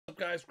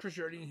guys? Chris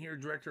Jardine here,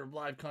 Director of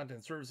Live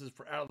Content Services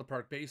for Out of the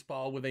Park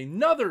Baseball, with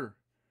another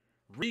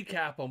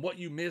recap on what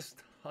you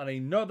missed on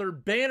another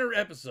banner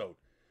episode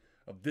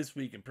of This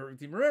Week in Perfect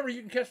Team. Remember, you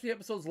can catch the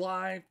episodes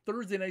live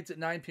Thursday nights at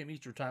 9 p.m.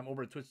 Eastern Time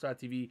over at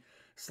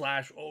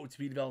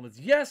twitch.tv/OOTP Developments.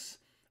 Yes,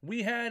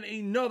 we had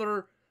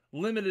another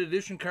limited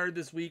edition card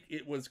this week.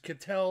 It was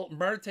Ketel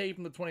Marte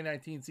from the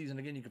 2019 season.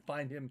 Again, you can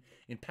find him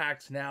in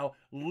packs now,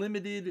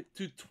 limited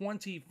to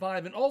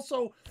 25. And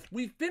also,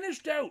 we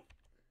finished out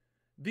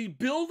the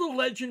Build a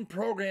Legend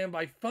program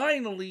by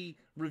finally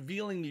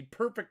revealing the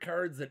perfect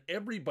cards that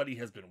everybody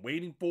has been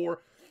waiting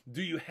for.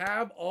 Do you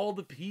have all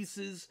the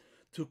pieces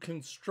to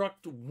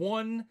construct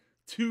 1,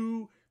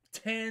 2,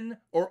 10,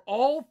 or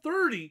all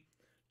 30?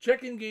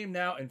 Check in game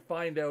now and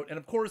find out. And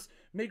of course,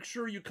 make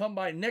sure you come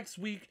by next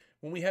week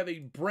when we have a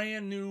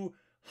brand new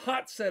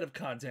hot set of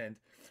content.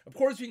 Of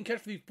course, you can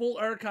catch the full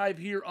archive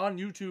here on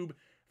YouTube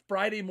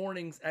Friday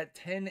mornings at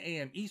 10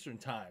 a.m. Eastern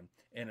Time.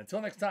 And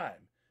until next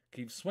time,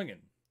 keep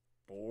swinging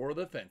for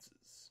the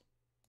fences.